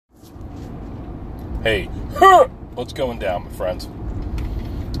Hey, what's going down, my friends?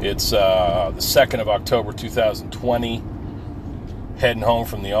 It's the 2nd of October, 2020. Heading home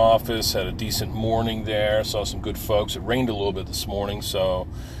from the office. Had a decent morning there. Saw some good folks. It rained a little bit this morning, so,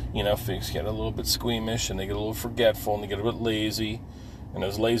 things get a little bit squeamish, and they get a little forgetful, and they get a bit lazy. And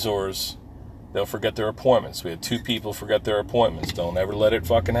those lazors, they'll forget their appointments. We had 2 people forget their appointments. Don't ever let it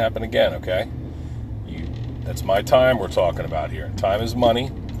fucking happen again, okay? That's my time we're talking about here. Time is money.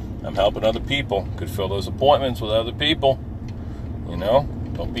 I'm helping other people. Could fill those appointments with other people.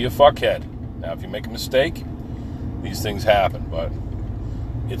 Don't be a fuckhead. Now, if you make a mistake, these things happen, but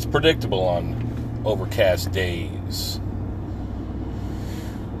it's predictable on overcast days.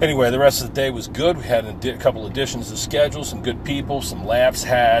 Anyway, the rest of the day was good. We had a couple additions to the schedule, some good people, some laughs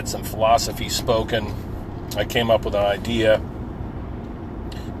had, some philosophy spoken. I came up with an idea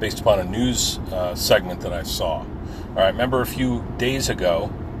based upon a news segment that I saw. All right, remember a few days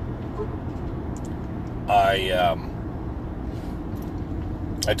ago,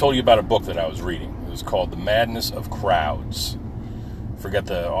 I told you about a book that I was reading. It was called The Madness of Crowds. Forget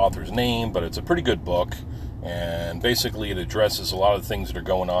the author's name, but it's a pretty good book. And basically it addresses a lot of the things that are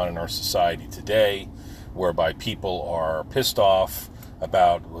going on in our society today, whereby people are pissed off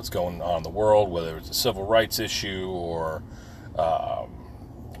about what's going on in the world, whether it's a civil rights issue or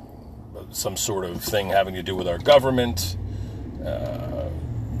some sort of thing having to do with our government,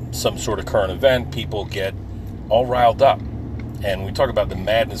 some sort of current event. People get all riled up. And we talk about the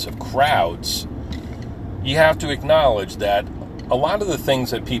madness of crowds. You have to acknowledge that a lot of the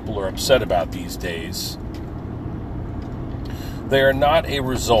things that people are upset about these days, they are not a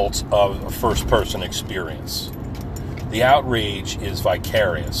result of a first-person experience. The outrage is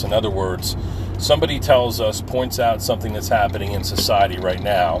vicarious. In other words, somebody points out something that's happening in society right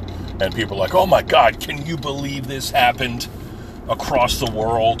now, and people are like, oh my God, can you believe this happened across the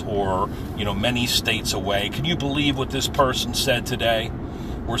world or, many states away? Can you believe what this person said today?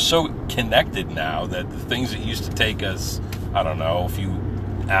 We're so connected now that the things that used to take us, a few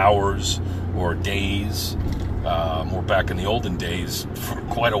hours or days, or back in the olden days for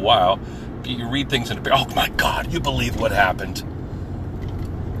quite a while, you read things and oh my God, you believe what happened?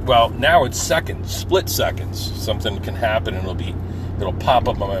 Well, now it's seconds, split seconds. Something can happen and it'll pop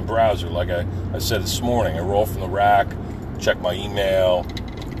up on my browser. Like I said this morning, I roll from the rack, check my email,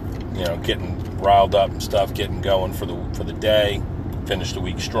 getting riled up and stuff, getting going for the day, finish the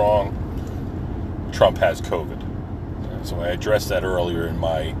week strong. Trump has COVID. So I addressed that earlier in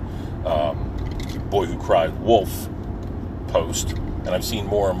my Boy Who Cried Wolf post, and I've seen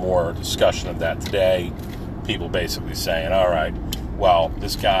more and more discussion of that today. People basically saying, all right, well,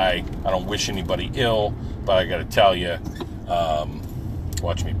 this guy, I don't wish anybody ill, but I got to tell you,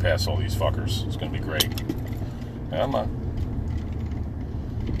 watch me pass all these fuckers. It's going to be great. Come on.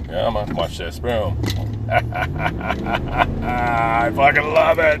 Watch this. Boom. I fucking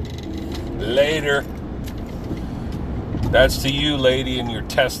love it. Later. That's to you, lady, in your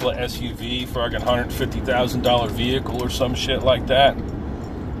Tesla SUV, fucking $150,000 vehicle or some shit like that.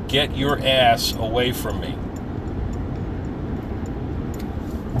 Get your ass away from me.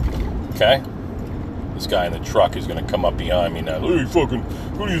 Okay? This guy in the truck is going to come up behind me now. Hey, fucking,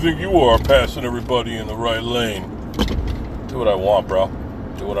 who do you think you are, passing everybody in the right lane? Do what I want, bro.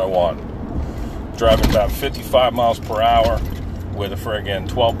 Do what I want. Driving about 55 miles per hour with a friggin'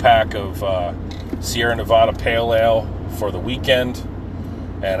 12-pack of Sierra Nevada Pale Ale for the weekend.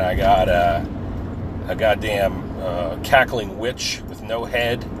 And I got a goddamn cackling witch with no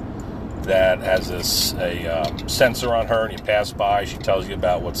head that has a sensor on her, and you pass by, she tells you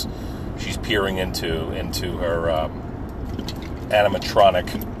about what she's peering into her animatronic,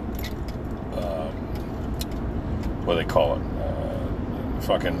 what do they call it?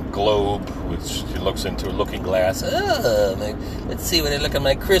 Fucking globe, which she looks into a looking glass. Oh, let's see when I look at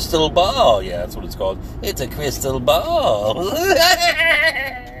my crystal ball. Yeah, that's what it's called. It's a crystal ball.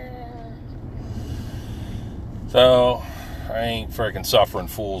 So, I ain't freaking suffering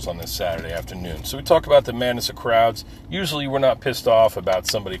fools on this Saturday afternoon. So we talk about the madness of crowds. Usually we're not pissed off about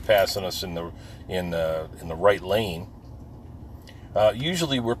somebody passing us in the right lane.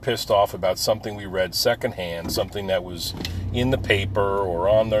 Usually we're pissed off about something we read secondhand, something that was in the paper or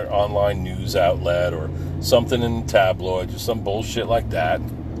on their online news outlet or something in the tabloid, just some bullshit like that.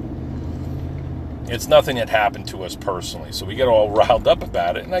 It's nothing that happened to us personally, so we get all riled up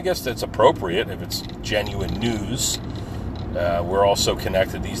about it, and I guess that's appropriate if it's genuine news. We're all so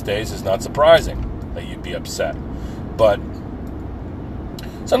connected these days, it's not surprising that you'd be upset. But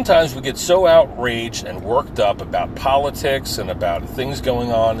sometimes we get so outraged and worked up about politics and about things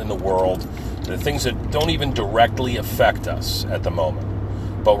going on in the world, the things that don't even directly affect us at the moment.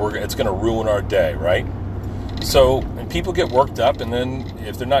 but it's going to ruin our day, right? So, and people get worked up, and then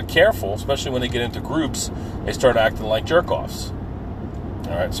if they're not careful, especially when they get into groups, they start acting like jerk-offs.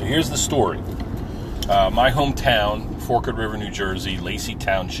 All right, so here's the story. My hometown, Forked River, New Jersey, Lacey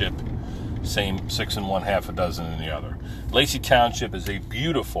Township, same 6 in one, half a dozen in the other. Lacey Township is a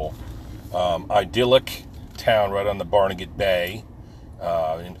beautiful, idyllic town right on the Barnegat Bay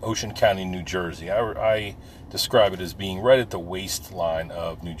in Ocean County, New Jersey. I describe it as being right at the waistline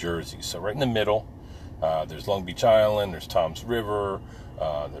of New Jersey. So right in the middle, there's Long Beach Island, there's Toms River,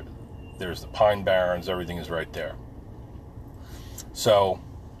 there's the Pine Barrens, everything is right there. So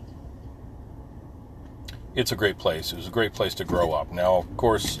it's a great place. It was a great place to grow up. Now, of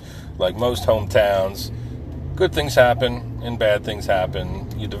course, like most hometowns, good things happen and bad things happen.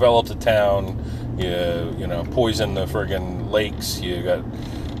 You develop the town, you poison the friggin' lakes. You got,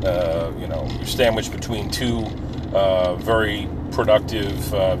 you're sandwiched between two very productive,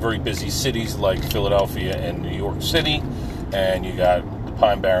 very busy cities like Philadelphia and New York City, and you got the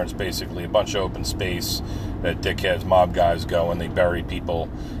Pine Barrens, basically a bunch of open space that dickheads, mob guys go and they bury people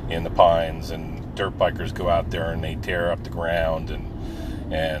in the pines, and dirt bikers go out there and they tear up the ground,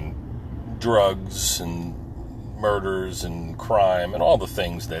 and drugs and murders and crime and all the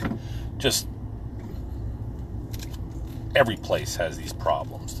things that just every place has these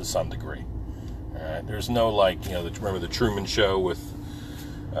problems to some degree. All right? There's no remember the Truman Show with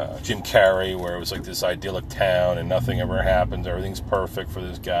Jim Carrey, where it was like this idyllic town and nothing ever happens, everything's perfect for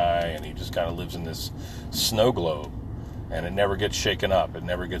this guy, and he just kind of lives in this snow globe, and it never gets shaken up, it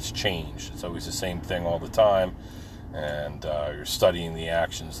never gets changed, it's always the same thing all the time, and you're studying the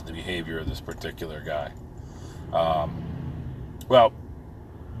actions, the behavior of this particular guy. Well,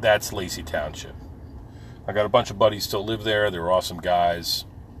 that's Lacey Township. I got a bunch of buddies still live there. They were awesome guys.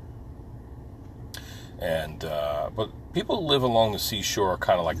 And but people who live along the seashore are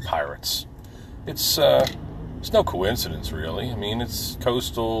kind of like pirates. It's no coincidence, really. I mean, it's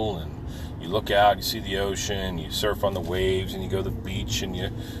coastal, and you look out, you see the ocean, you surf on the waves, and you go to the beach, and you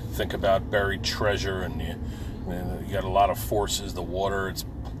think about buried treasure, and you got a lot of forces. The water, it's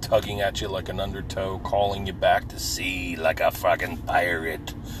tugging at you like an undertow, calling you back to sea like a fucking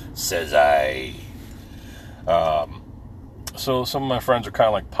pirate, says I. So some of my friends are kind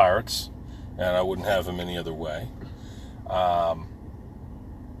of like pirates, and I wouldn't have them any other way.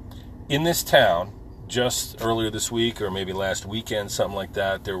 In this town, just earlier this week, or maybe last weekend, something like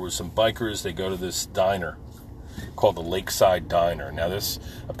that, there was some bikers. They go to this diner called the Lakeside Diner. Now this,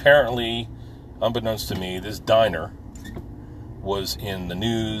 apparently, unbeknownst to me, this diner was in the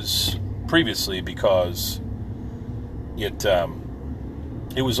news previously because it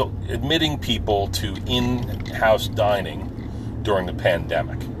was admitting people to in-house dining during the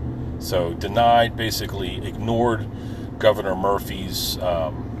pandemic. So basically ignored Governor Murphy's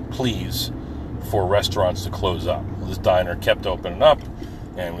pleas for restaurants to close up. Well, this diner kept opening up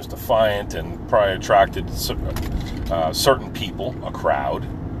and was defiant, and probably attracted certain people, a crowd,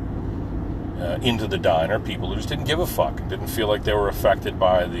 into the diner, people who just didn't give a fuck, didn't feel like they were affected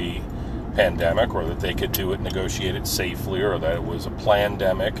by the pandemic, or that they could do it, negotiate it safely, or that it was a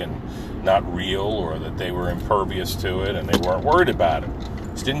plandemic and not real, or that they were impervious to it and they weren't worried about it.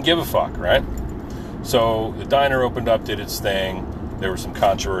 Just didn't give a fuck, right? So the diner opened up, did its thing. There was some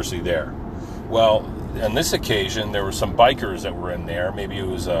controversy there. Well, on this occasion, there were some bikers that were in there. Maybe it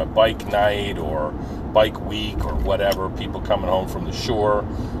was a bike night or bike week or whatever, people coming home from the shore.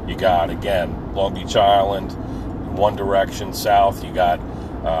 You got, again, Long Beach Island, one direction south. You got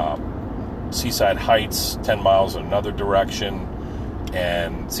Seaside Heights, 10 miles in another direction.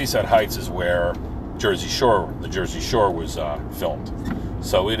 And Seaside Heights is where the Jersey Shore was filmed.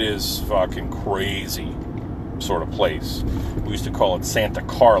 So it is fucking crazy sort of place. We used to call it Santa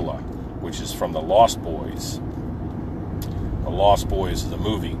Carla, which is from The Lost Boys. The Lost Boys is a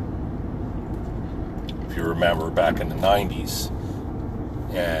movie, if you remember, back in the 90s,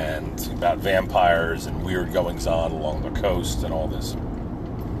 and about vampires and weird goings-on along the coast and all this.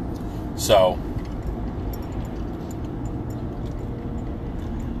 So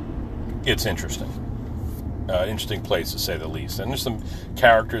it's interesting. Interesting place, to say the least. And there's some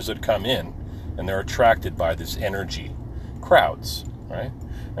characters that come in, and they're attracted by this energy. Crowds, right?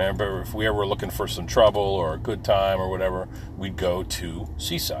 And if we ever were looking for some trouble or a good time or whatever, we'd go to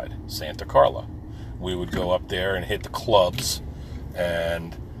Seaside, Santa Carla. We would go up there and hit the clubs,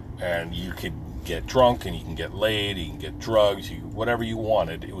 and you could get drunk, and you can get laid, you can get drugs, whatever you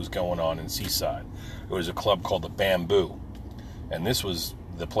wanted, it was going on in Seaside. There was a club called the Bamboo, and this was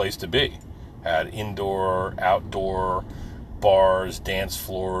the place to be. Had indoor, outdoor bars, dance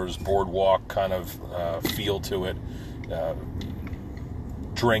floors, boardwalk kind of feel to it.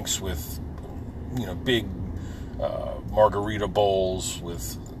 drinks with, big margarita bowls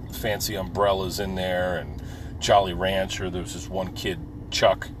with fancy umbrellas in there, and Jolly Rancher. There was this one kid,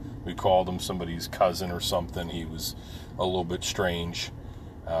 Chuck, we called him, somebody's cousin or something. He was a little bit strange,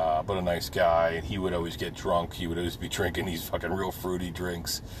 but a nice guy, and he would always get drunk. He would always be drinking these fucking real fruity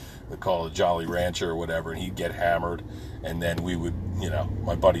drinks. They call it Jolly Rancher or whatever, and he'd get hammered, and then we would,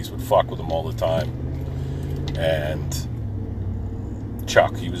 my buddies would fuck with him all the time. And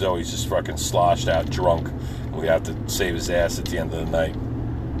Chuck, he was always just fucking sloshed out drunk, and we'd have to save his ass at the end of the night.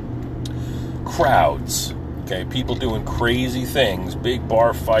 Crowds, okay, people doing crazy things, big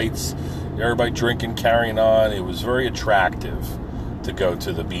bar fights, everybody drinking, carrying on. It was very attractive to go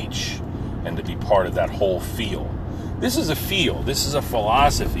to the beach and to be part of that whole feel. This is a feel. This is a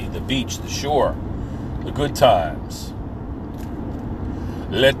philosophy. The beach, the shore, the good times.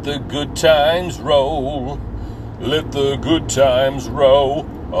 Let the good times roll. Let the good times roll.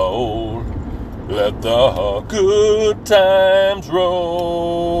 Oh, let the good times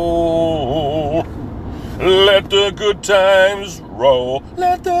roll. Let the good times roll.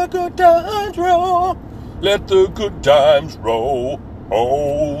 Let the good times roll. Let the good times roll.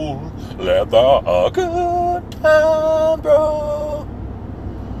 Oh, let the good times roll.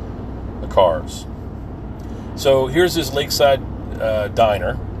 The Cars. So here's this lakeside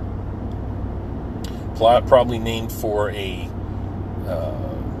diner, probably named for a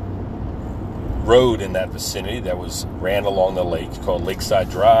road in that vicinity that ran along the lake, called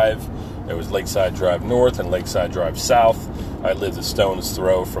Lakeside Drive. There was Lakeside Drive North and Lakeside Drive South. I lived a stone's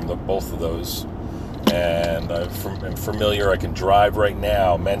throw from both of those, and I'm familiar. I can drive right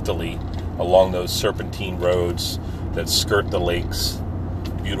now mentally along those serpentine roads that skirt the lakes,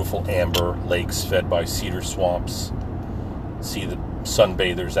 beautiful amber lakes fed by cedar swamps. See the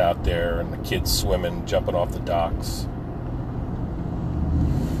sunbathers out there and the kids swimming, jumping off the docks.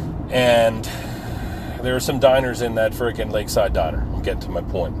 And there are some diners in that freaking Lakeside Diner. I'm getting to my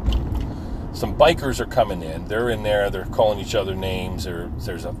point. Some bikers are coming in. They're in there. They're calling each other names.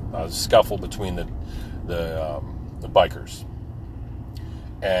 There's a scuffle between the bikers.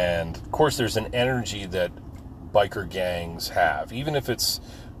 And, of course, there's an energy that biker gangs have. Even if it's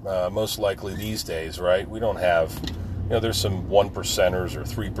most likely these days, right? We don't have... there's some 1%ers or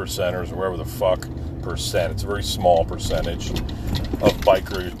 3%ers or whatever the fuck percent. It's a very small percentage of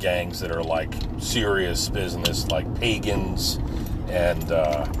biker gangs that are like serious business, like pagans and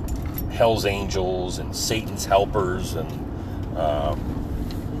Hell's Angels and Satan's helpers and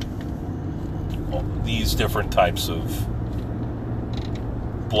these different types of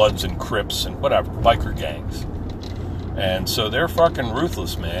Bloods and Crips and whatever, biker gangs. And so they're fucking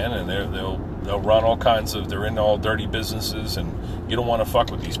ruthless, man, and they'll run all kinds of, they're in all dirty businesses, and you don't want to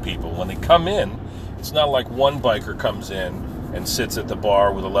fuck with these people. When they come in, it's not like one biker comes in and sits at the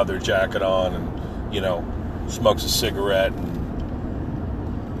bar with a leather jacket on and, smokes a cigarette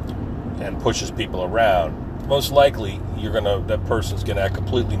and pushes people around. Most likely, that person's gonna act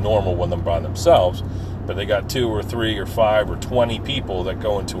completely normal when they're by themselves, but they got 2 or 3 or 5 or 20 people that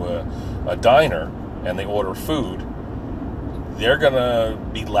go into a diner and they order food. They're gonna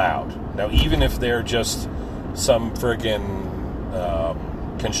be loud. Now, even if they're just some friggin'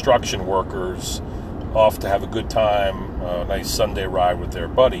 construction workers off to have a good time, a nice Sunday ride with their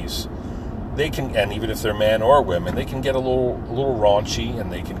buddies, they can, and even if they're men or women, they can get a little raunchy,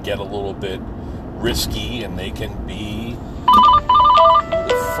 and they can get a little bit risky, and they can be... Who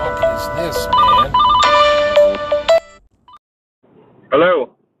the fuck is this, man?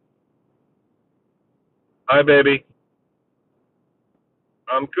 Hello. Hi, baby.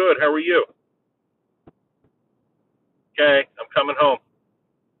 I'm good. How are you? Okay, I'm coming home.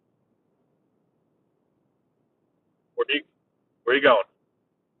 Where are you going?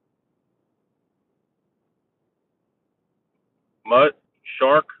 Mud?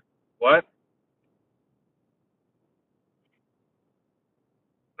 Shark? What?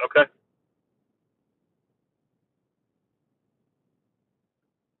 Okay.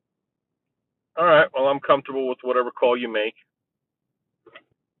 All right. Well, I'm comfortable with whatever call you make.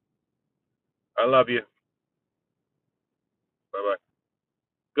 I love you. Bye-bye.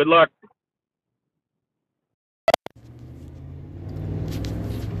 Good luck.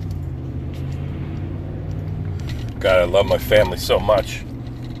 God, I love my family so much.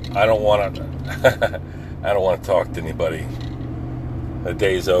 I don't want to. I don't want to talk to anybody. The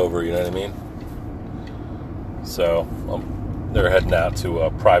day's over. You know what I mean? So they're heading out to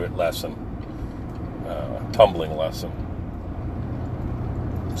a private lesson, tumbling lesson.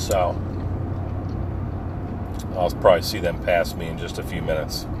 So I'll probably see them pass me in just a few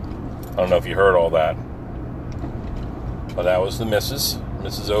minutes. I don't know if you heard all that, but that was the missus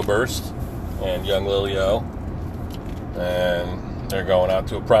Mrs. Oberst and young Lily O, and they're going out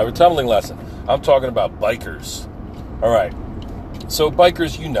to a private tumbling lesson. I'm talking about bikers. All right. So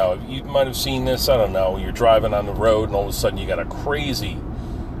bikers, you might have seen this. I don't know. You're driving on the road, and all of a sudden you got a crazy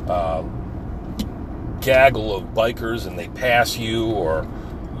gaggle of bikers, and they pass you, or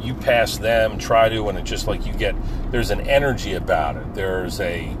you pass them, try to, and it's just like there's an energy about it. There's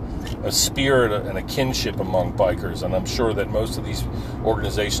a spirit and a kinship among bikers, and I'm sure that most of these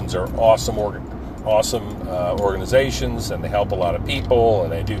organizations are awesome organizations, and they help a lot of people,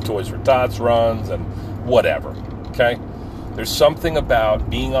 and they do Toys for Tots runs and whatever, okay? There's something about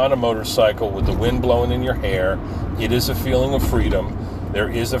being on a motorcycle with the wind blowing in your hair. It is a feeling of freedom. There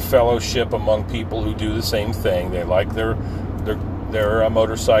is a fellowship among people who do the same thing. They like their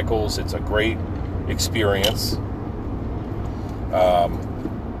motorcycles. It's a great experience.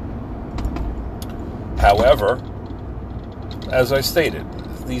 However, as I stated,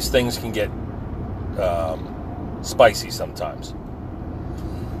 these things can get spicy sometimes.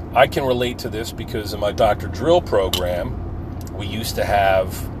 I can relate to this because in my Dr. Drill program, we used to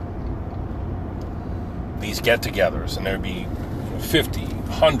have these get-togethers, and there'd be 50,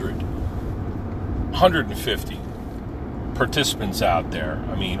 100, 150 participants out there.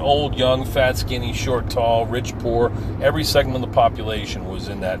 I mean, old, young, fat, skinny, short, tall, rich, poor. Every segment of the population was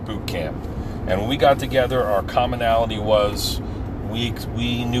in that boot camp. And when we got together, our commonality was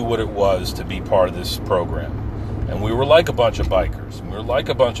we knew what it was to be part of this program. And we were like a bunch of bikers. We were like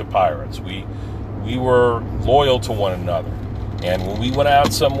a bunch of pirates. We were loyal to one another. And when we went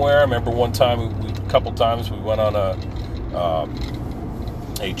out somewhere, I remember one time, a couple times, we went on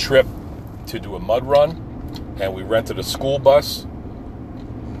a trip to do a mud run, and we rented a school bus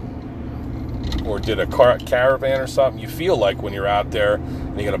or did a caravan or something. You feel like when you're out there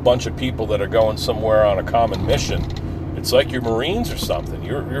and you got a bunch of people that are going somewhere on a common mission, it's like you're Marines or something.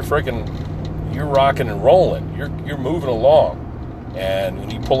 You're rocking and rolling. You're moving along. And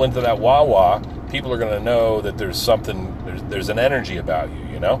when you pull into that Wawa, people are going to know that there's an energy about you,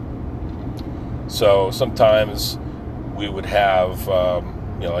 you know? So sometimes we would have,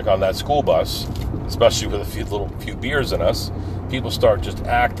 like on that school bus, especially with a few beers in us, people start just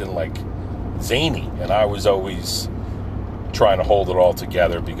acting like zany. And I was always trying to hold it all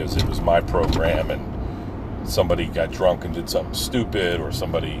together because it was my program, and somebody got drunk and did something stupid, or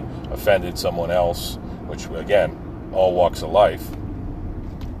somebody offended someone else, which, again, all walks of life.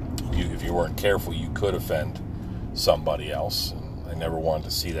 If you weren't careful, you could offend somebody else. And I never wanted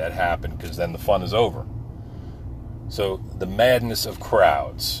to see that happen, because then the fun is over. So, The Madness of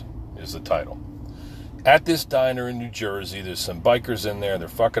Crowds is the title. At this diner in New Jersey, there's some bikers in there. They're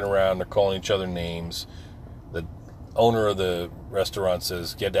fucking around. They're calling each other names. The owner of the restaurant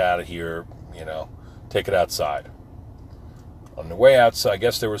says, "Get out of here, take it outside." On the way outside, I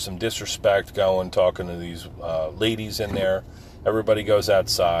guess there was some disrespect talking to these ladies in there. Everybody goes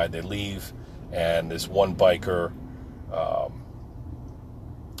outside. They leave, and this one biker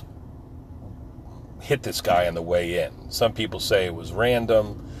hit this guy on the way in. Some people say it was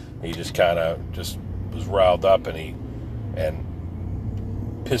random. He just kind of was riled up and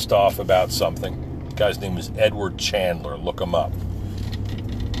pissed off about something. The guy's name is Edward Chandler. Look him up.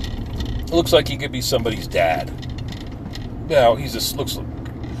 It looks like he could be somebody's dad. He just looks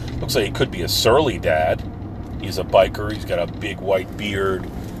like he could be a surly dad. He's a biker. He's got a big white beard.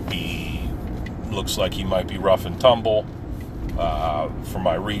 He looks like he might be rough and tumble. From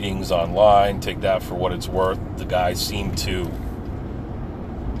my readings online, take that for what it's worth. The guy seemed to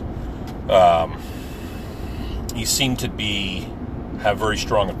have very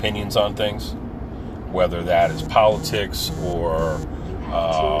strong opinions on things, whether that is politics or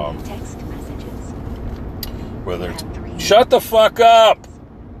whether it's shut the fuck up.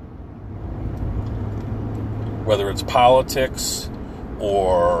 Whether it's politics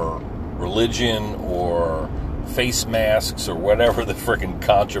or religion or face masks or whatever the frickin'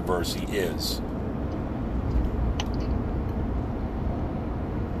 controversy is.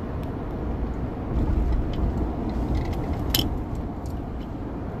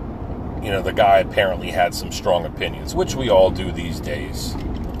 The guy apparently had some strong opinions, which we all do these days.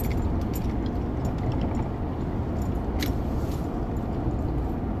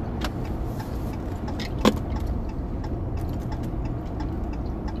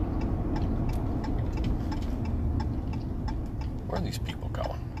 Where are these people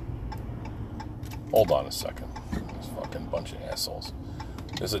going? Hold on a second. This fucking bunch of assholes.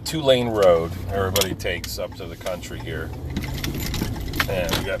 There's a 2-lane road everybody takes up to the country here.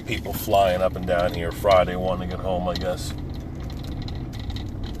 And we got people flying up and down here Friday wanting to get home, I guess.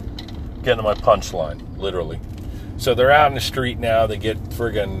 Getting to my punchline, literally. So they're out in the street now. They get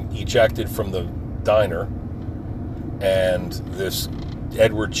friggin' ejected from the diner. And this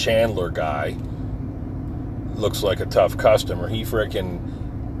Edward Chandler guy looks like a tough customer. He frickin'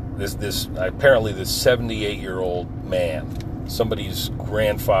 apparently this 78-year-old man, somebody's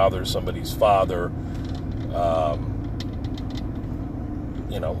grandfather, somebody's father,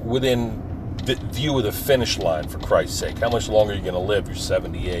 within view of the finish line, for Christ's sake. How much longer are you going to live? You're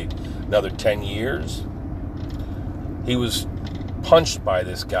 78. Another 10 years? He was punched by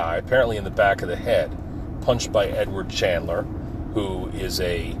this guy, apparently in the back of the head. Punched by Edward Chandler, who is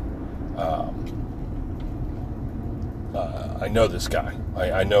I know this guy.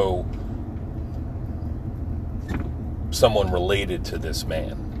 I know someone related to this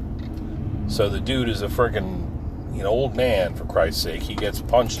man. So the dude is a friggin', old man, for Christ's sake. He gets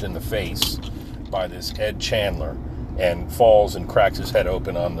punched in the face by this Ed Chandler and falls and cracks his head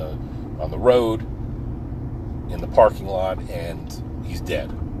open on the road in the parking lot, and he's dead.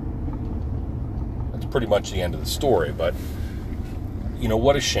 That's pretty much the end of the story. But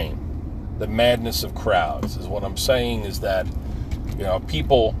what a shame. The madness of crowds is what I'm saying. Is that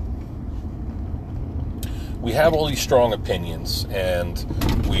people, we have all these strong opinions, and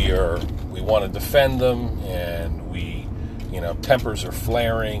we want to defend them, and tempers are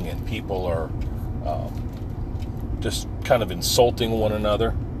flaring, and people are just kind of insulting one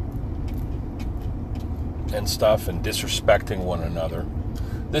another and stuff, and disrespecting one another.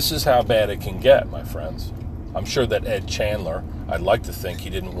 This is how bad it can get, my friends. I'm sure that Ed Chandler, I'd like to think he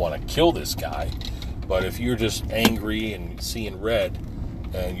didn't want to kill this guy, but if you're just angry and seeing red,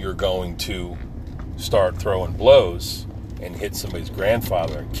 and you're going to start throwing blows and hit somebody's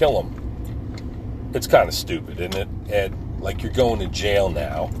grandfather and kill him, it's kind of stupid, isn't it, Ed? Like, you're going to jail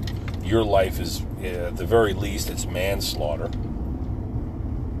now. Your life is, at the very least, it's manslaughter.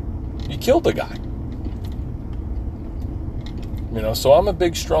 You killed the guy. So I'm a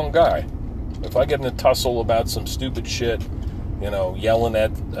big, strong guy. If I get in a tussle about some stupid shit, yelling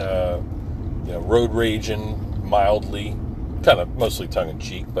at, road raging mildly, kind of mostly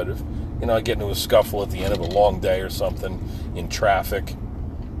tongue-in-cheek, but if, I get into a scuffle at the end of a long day or something in traffic,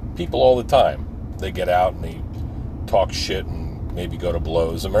 people all the time, they get out and they talk shit and maybe go to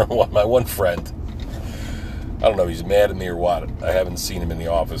blows. I remember my one friend, I don't know if he's mad at me or what. I haven't seen him in the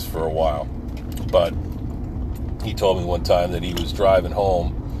office for a while, but he told me one time that he was driving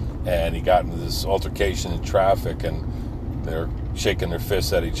home and he got into this altercation in traffic, and they're shaking their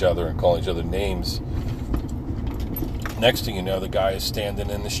fists at each other and calling each other names. Next thing you know, the guy is standing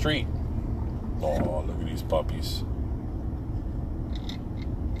in the street. Oh, look at these puppies.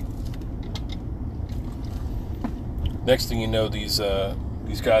 Next thing you know, these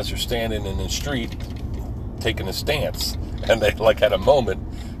guys are standing in the street taking a stance, and they had a moment,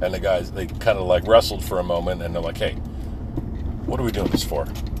 and the guys, they kind of wrestled for a moment, and they're like, hey, what are we doing this for?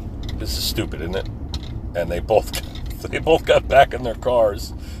 This is stupid, isn't it? And they both got back in their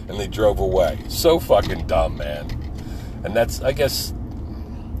cars and they drove away. So fucking dumb, man. And that's, I guess,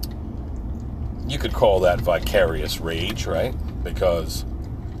 you could call that vicarious rage, right? Because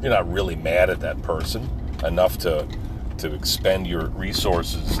you're not really mad at that person enough to expend your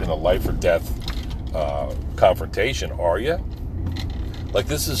resources in a life or death confrontation, are you?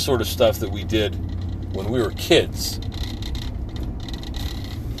 This is sort of stuff that we did when we were kids.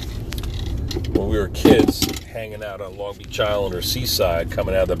 When we were kids, hanging out on Long Beach Island or Seaside,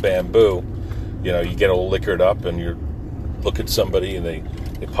 coming out of the Bamboo, you get all liquored up and you look at somebody and they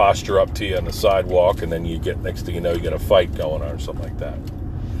posture up to you on the sidewalk, and then next thing you know, you get a fight going on or something like that.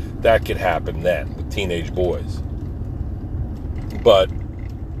 That could happen then with teenage boys. But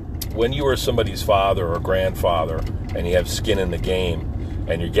when you are somebody's father or grandfather and you have skin in the game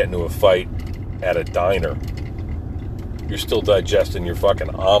and you're getting into a fight at a diner, you're still digesting your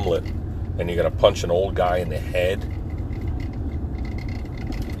fucking omelet, and you're going to punch an old guy in the head,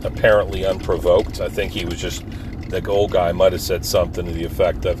 apparently unprovoked. I think he was just, the old guy might have said something to the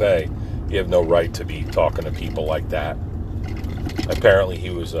effect of, hey, you have no right to be talking to people like that. Apparently he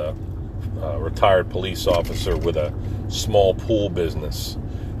was a retired police officer with a small pool business,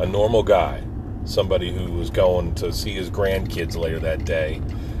 a normal guy, somebody who was going to see his grandkids later that day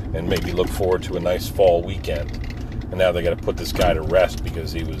and maybe look forward to a nice fall weekend. And now they got to put this guy to rest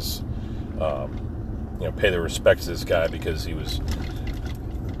because he was, pay their respects to this guy because he was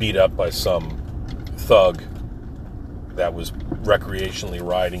beat up by some thug that was recreationally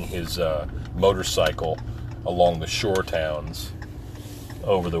riding his motorcycle along the shore towns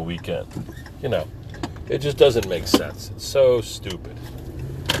over the weekend. It just doesn't make sense. It's so stupid.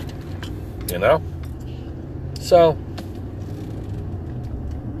 So,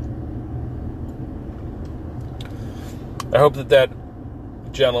 I hope that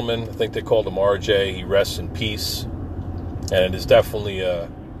gentleman, I think they called him RJ, he rests in peace. And it is definitely a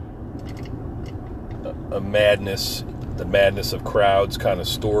madness, the madness of crowds kind of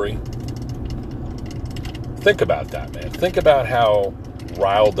story. Think about that, man. Think about how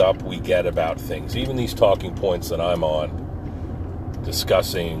riled up we get about things. Even these talking points that I'm on,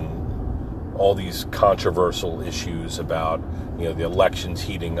 discussing all these controversial issues about, the elections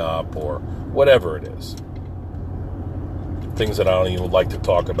heating up or whatever it is. Things that I don't even like to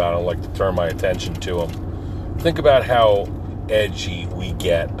talk about. I don't like to turn my attention to them. Think about how edgy we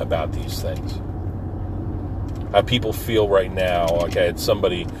get about these things. How people feel right now. Like I had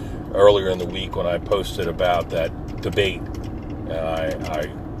somebody earlier in the week when I posted about that debate, and I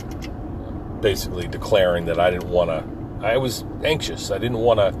basically declaring that I was anxious. I didn't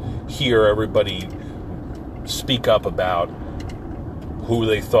want to hear everybody speak up about who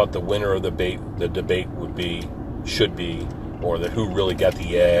they thought the winner of the debate should be, or that who really got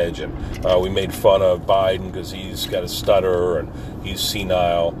the edge. And we made fun of Biden because he's got a stutter and he's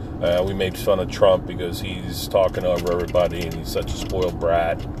senile. We made fun of Trump because he's talking over everybody and he's such a spoiled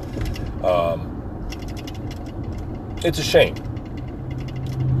brat. It's a shame.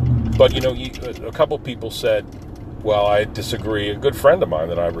 But, a couple people said, well, I disagree. A good friend of mine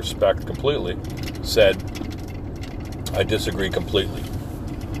that I respect completely said, I disagree completely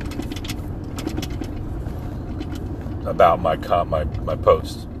about my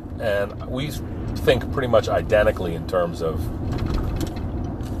post. And we think pretty much identically in terms of,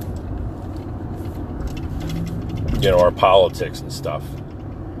 our politics and stuff.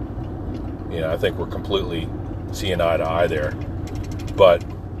 I think we're completely seeing eye to eye there. But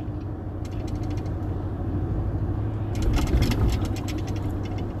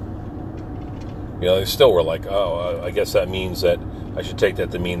they still were like, I guess that means that I should take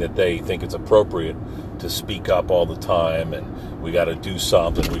that to mean that they think it's appropriate to speak up all the time, and we got to do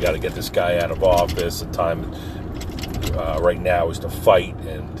something. We got to get this guy out of office. The time right now is to fight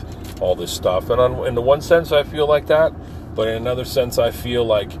and all this stuff. And in the one sense, I feel like that. But in another sense, I feel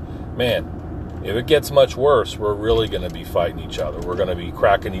like, man, if it gets much worse, we're really going to be fighting each other. We're going to be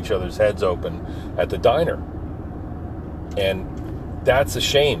cracking each other's heads open at the diner. And that's a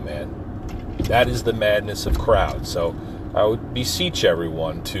shame, man. That is the madness of crowds. So I would beseech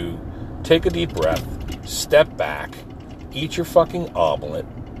everyone to take a deep breath, step back, eat your fucking omelet,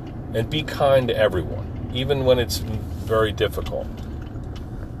 and be kind to everyone, even when it's very difficult.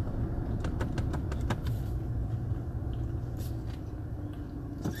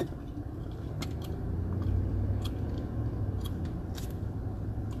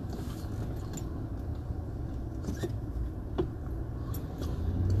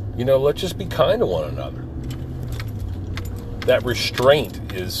 Let's just be kind to one another. That restraint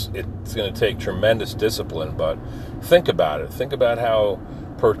it's going to take tremendous discipline, but think about it. Think about how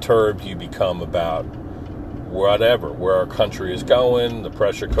perturbed you become about where our country is going, the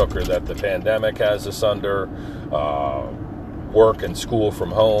pressure cooker that the pandemic has us under, work and school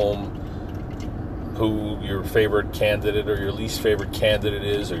from home, who your favorite candidate or your least favorite candidate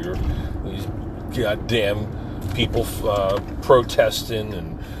is, or these goddamn people protesting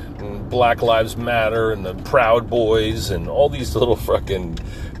and Black Lives Matter and the Proud Boys and all these little fucking,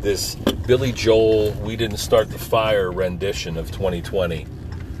 this Billy Joel, We Didn't Start the Fire rendition of 2020.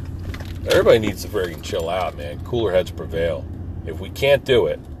 Everybody needs to freaking chill out, man. Cooler heads prevail. If we can't do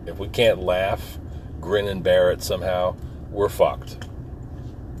it, if we can't laugh, grin and bear it somehow, we're fucked.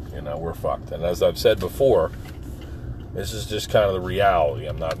 We're fucked. And as I've said before, this is just kind of the reality.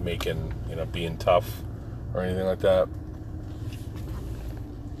 I'm not making, being tough or anything like that.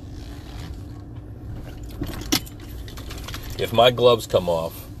 If my gloves come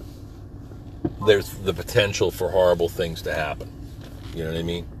off, there's the potential for horrible things to happen. You know what I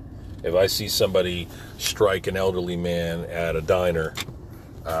mean? If I see somebody strike an elderly man at a diner,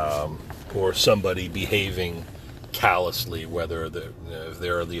 or somebody behaving callously, whether if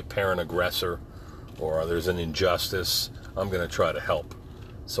they're the apparent aggressor or there's an injustice, I'm going to try to help.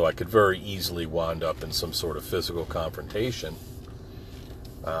 So I could very easily wind up in some sort of physical confrontation.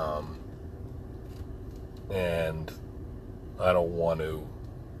 And I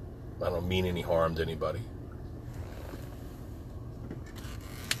don't mean any harm to anybody.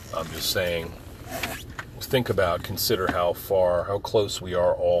 I'm just saying, consider how close we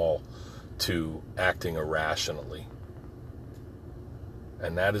are all to acting irrationally.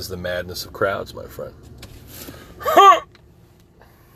 And that is the madness of crowds, my friend.